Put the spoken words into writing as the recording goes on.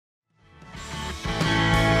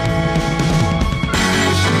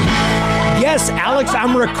Yes, Alex,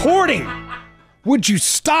 I'm recording. Would you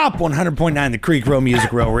stop? 100.9 The Creek Row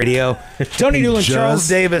Music Row Radio. Tony Newland, Charles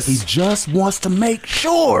Davis. He just wants to make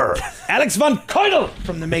sure. Alex von Keudell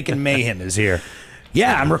from the Macon Mayhem is here.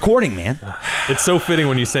 Yeah, I'm recording, man. It's so fitting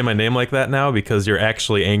when you say my name like that now because you're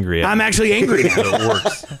actually angry at me. I'm actually angry. So it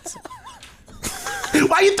works.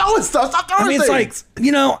 Why are you throwing stuff? Stop throwing things. It's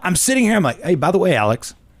like, I'm sitting here. I'm like, hey, by the way,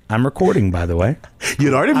 Alex, I'm recording, by the way.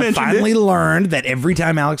 You'd already mentioned I finally learned that every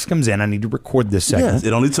time Alex comes in, I need to record this segment. Yes,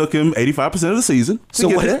 it only took him 85% of the season. So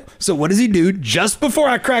what does he do just before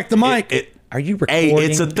I crack the mic? Are you recording? Hey,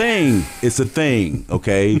 it's a thing. It's a thing,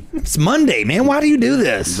 okay? It's Monday, man. Why do you do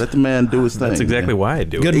this? Let the man do his thing. That's exactly why I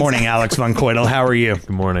do it. Good morning, Alex von Keudell. How are you? Good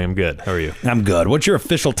morning. I'm good. How are you? I'm good. What's your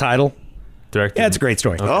official title? Director. Yeah, it's a great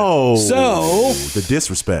story. Okay. Oh, so the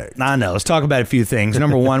disrespect. I know. Let's talk about a few things.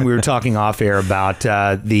 Number one, we were talking off air about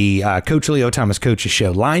the Coach Leo Thomas Coaches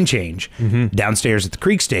Show line change downstairs at the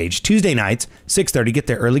Creek Stage Tuesday nights, 6:30. Get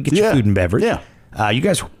there early. Get your food and beverage. Yeah. You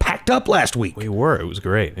guys were packed up last week. We were. It was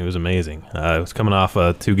great. It was amazing. I was coming off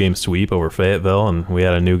a 2-game sweep over Fayetteville, and we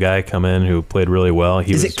had a new guy come in who played really well.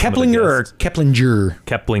 Is it Keplinger or Keplinger?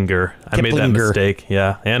 Keplinger. I made that mistake.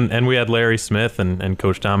 Yeah, and we had Larry Smith and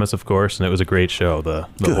Coach Thomas, of course, and it was a great show. The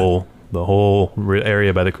whole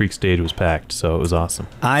area by the Creek Stage was packed, so it was awesome.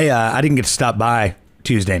 I didn't get to stop by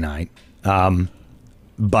Tuesday night,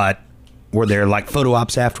 but were there like photo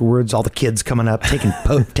ops afterwards? All the kids coming up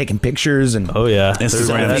taking pictures and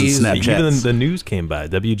Instagram, Snapchat. Even the news came by.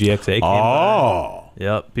 WGXA came by.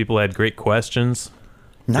 Yep, people had great questions.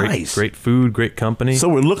 Nice, great food, great company. So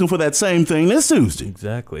we're looking for that same thing this Tuesday.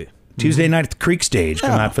 Exactly. Tuesday night at the Creek Stage.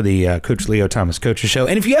 Come out for the Coach Leo Thomas Coaches Show.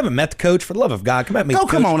 And if you haven't met the coach, for the love of God, come out and meet the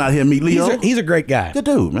coach. Come on out here, meet Leo. He's a great guy. Good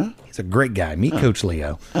dude, man. He's a great guy. Meet Coach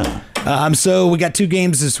Leo. So we got 2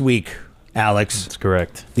 games this week, Alex. That's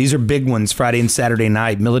correct. These are big ones, Friday and Saturday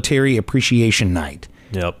night. Military Appreciation Night.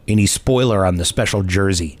 Yep. Any spoiler on the special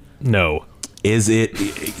jersey? No.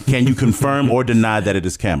 Can you confirm or deny that it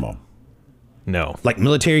is camo? No. Like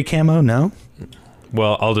military camo? No?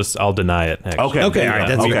 Well, I'll deny it. Actually. Okay. All right.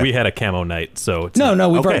 That's we, okay. we had a camo night, so it's we've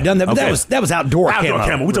already done that. But that was outdoor camo.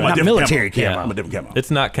 We're talking about not military camo. Yeah, I'm a different camo.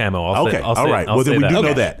 It's not camo. I'll say Well, then we do that.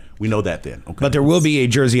 know that. We know that then. Okay. But there will be a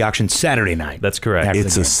jersey auction Saturday night. That's correct.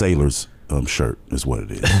 It's a sailor's shirt, is what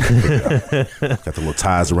it is. Got the little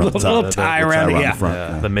ties around the top. Little tie around it. Yeah. The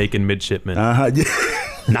front. The Macon midshipman.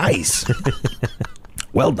 Nice.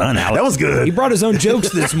 Well done, Alex. That was good. He brought his own jokes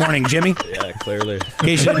this morning, Jimmy. Yeah, clearly. In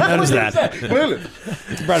case you didn't notice that. Clearly.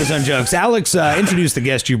 He brought his own jokes. Alex, introduce the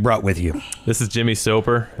guest you brought with you. This is Jimmy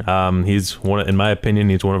Soper. He's in my opinion,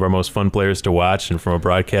 he's one of our most fun players to watch, and from a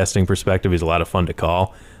broadcasting perspective, he's a lot of fun to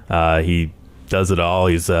call. He does it all.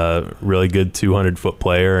 He's a really good 200-foot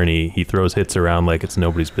player, and he throws hits around like it's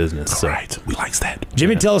nobody's business. So. Right. We likes that.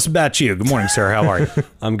 Jimmy, tell us about you. Good morning, sir. How are you?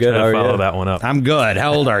 I'm good. How are Follow you? that one up. I'm good.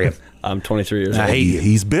 How old are you? I'm 23 years old.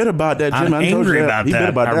 He's bitter about that, Jim. I'm angry about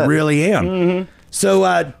that. I really am. Mm-hmm.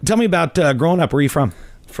 So tell me about growing up. Where are you from?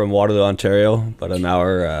 From Waterloo, Ontario, about an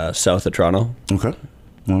hour south of Toronto. Okay.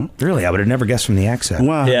 Really? I would have never guessed from the accent.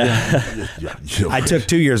 Wow. Yeah. I took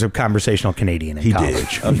 2 years of conversational Canadian in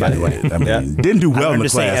college. By the way. I mean, didn't do well in the to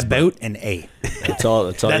say class. about and a.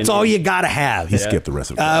 That's all you got to have. He skipped the rest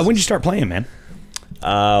of the class. When did you start playing, man?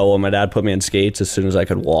 Well, my dad put me in skates as soon as I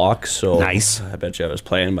could walk. So nice. I bet you I was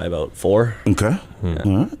playing by about 4. Okay.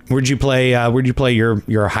 Yeah. Where'd you play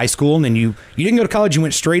your high school, and then you didn't go to college? You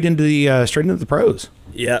went straight into the pros.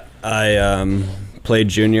 Yeah, I played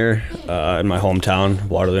junior in my hometown,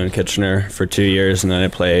 Waterloo and Kitchener, for 2 years, and then I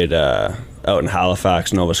played out in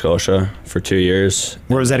Halifax, Nova Scotia, for 2 years.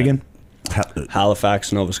 Where was that again?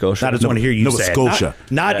 Halifax, Nova Scotia. I just want to hear you Nova say Scotia.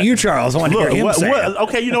 It. Not you, Charles. I want to hear him say it.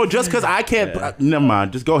 Okay, you know what? Just because I can't... never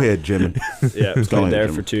mind. Just go ahead, Jimmy. Yeah, I played there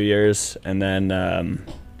for 2 years, and then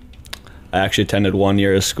I actually attended 1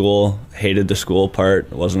 year of school, hated the school part,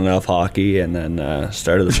 wasn't enough hockey, and then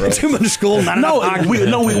started the pros. Too much school, not enough hockey.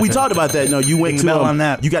 We talked about that. No, you went to on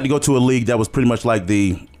that. You got to go to a league that was pretty much like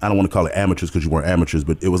I don't want to call it amateurs because you weren't amateurs,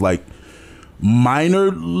 but it was like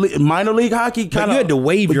minor league hockey. But you had to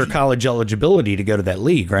waive your college eligibility to go to that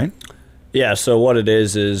league, right? Yeah, so what it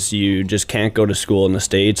is you just can't go to school in the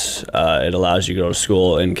States. It allows you to go to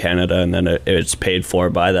school in Canada, and then it's paid for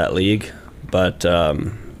by that league. But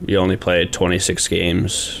you only play 26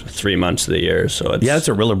 games 3 months of the year, so it's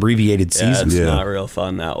a real abbreviated season. It's not real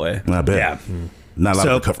fun that way. I bet. Yeah. Not a lot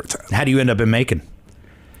of recovery time. How do you end up in Macon?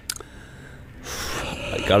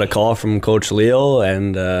 I got a call from Coach Leo,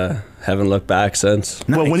 and haven't looked back since.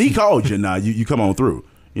 Nice. Well, when he called you, now you come on through.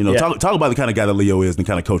 You know, talk about the kind of guy that Leo is and the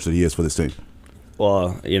kind of coach that he is for this team.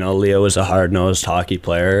 Well, Leo is a hard-nosed hockey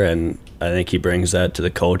player, and I think he brings that to the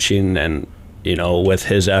coaching, and you know, with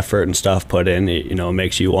his effort and stuff put in, you know, it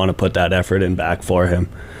makes you want to put that effort in back for him.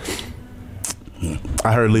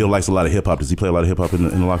 I heard Leo likes a lot of hip hop. Does he play a lot of hip hop in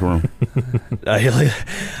the locker room? I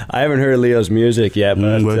haven't heard Leo's music yet,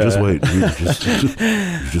 but Well, just wait.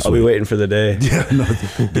 Just I'll be waiting for the day. Yeah, no,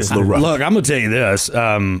 it's a little rough. Look, I'm gonna tell you this.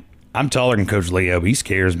 I'm taller than Coach Leo, but he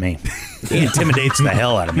scares me. He intimidates the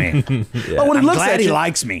hell out of me. Oh, when he I'm looks glad at he you,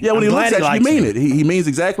 likes me. Yeah, when I'm he glad looks at you, likes you mean me. it. He means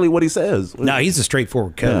exactly what he says. No, he's a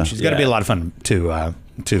straightforward coach. He's got to be a lot of fun to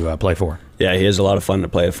play for. Yeah, he is a lot of fun to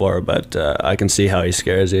play for, but I can see how he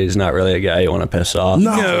scares you. He's not really a guy you want to piss off.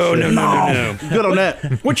 No. Good on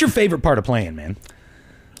that. What's your favorite part of playing, man?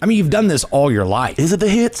 I mean, you've done this all your life. Is it the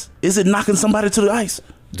hits? Is it knocking somebody to the ice?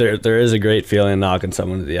 There is a great feeling knocking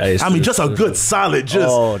someone to the ice. I mean, just a good, solid,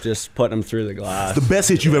 just putting them through the glass. the best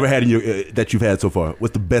hit you've ever had in your that you've had so far.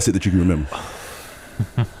 What's the best hit that you can remember?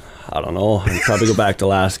 I don't know. I'd probably go back to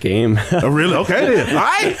last game. Oh, really? Okay, then. All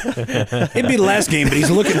right. It'd be the last game, but he's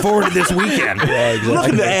looking forward to this weekend. Yeah, exactly.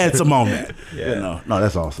 Looking to add some on that. Yeah. No,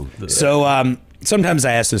 that's awesome. So sometimes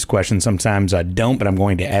I ask this question, sometimes I don't, but I'm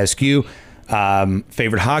going to ask you.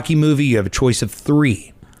 Favorite hockey movie? You have a choice of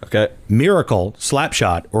 3. Okay. Miracle,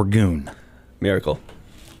 Slapshot, or Goon? Miracle.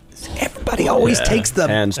 Everybody always takes the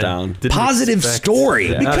Hands down. positive story.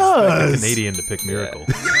 Not Because- expect a Canadian to pick Miracle.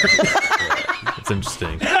 It's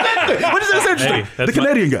interesting. What is that interesting? Hey, The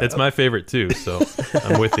Canadian guy. It's my favorite too, so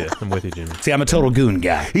I'm with you. I'm with you, Jimmy. See, I'm a total Goon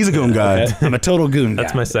guy. He's a good guy. I'm a total Goon guy.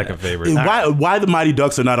 That's my second favorite. And why the Mighty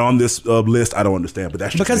Ducks are not on this list, I don't understand. But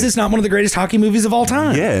that's just Because me. it's not one of the greatest hockey movies of all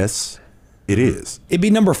time. Yes, it is. It'd be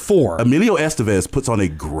number 4. Emilio Estevez puts on a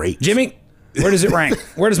great. Jimmy, where does it rank?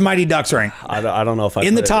 Where does Mighty Ducks rank? I don't know if I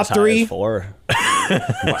In the put it top as high 3? as 4.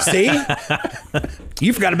 See?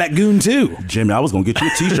 You forgot about Goon too. Jimmy, I was gonna get you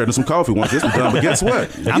a T-shirt and some coffee once this was done, but guess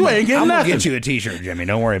what? You ain't getting I'm gonna nothing. get you a T-shirt, Jimmy.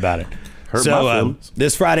 Don't worry about it. Hurt so my feelings.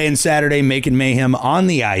 this Friday and Saturday, Macon Mayhem on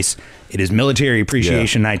the ice. It is Military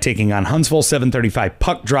Appreciation Night, taking on Huntsville. 7:35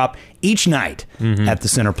 puck drop each night at the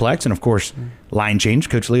Centerplex, and of course, line change.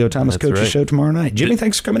 Coach Leo Thomas That's coaches right. show tomorrow night. Jimmy,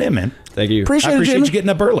 thanks for coming in, man. Thank you. I Appreciate appreciate it, you getting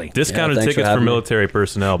up early. Discounted thanks for tickets for having me. military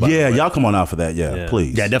personnel. By the Yeah, way. y'all come on out for that. Yeah, Yeah.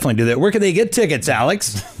 please. Yeah, definitely do that. Where can they get tickets,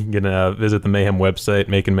 Alex? You can visit the Mayhem website,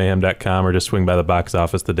 maconmayhem.com, or just swing by the box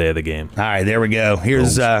office the day of the game. All right, there we go.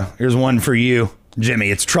 Here's one for you, Jimmy.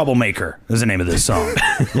 It's Troublemaker is the name of this song.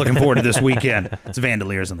 Looking forward to this weekend. It's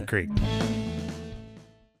Vandaliers on the Creek.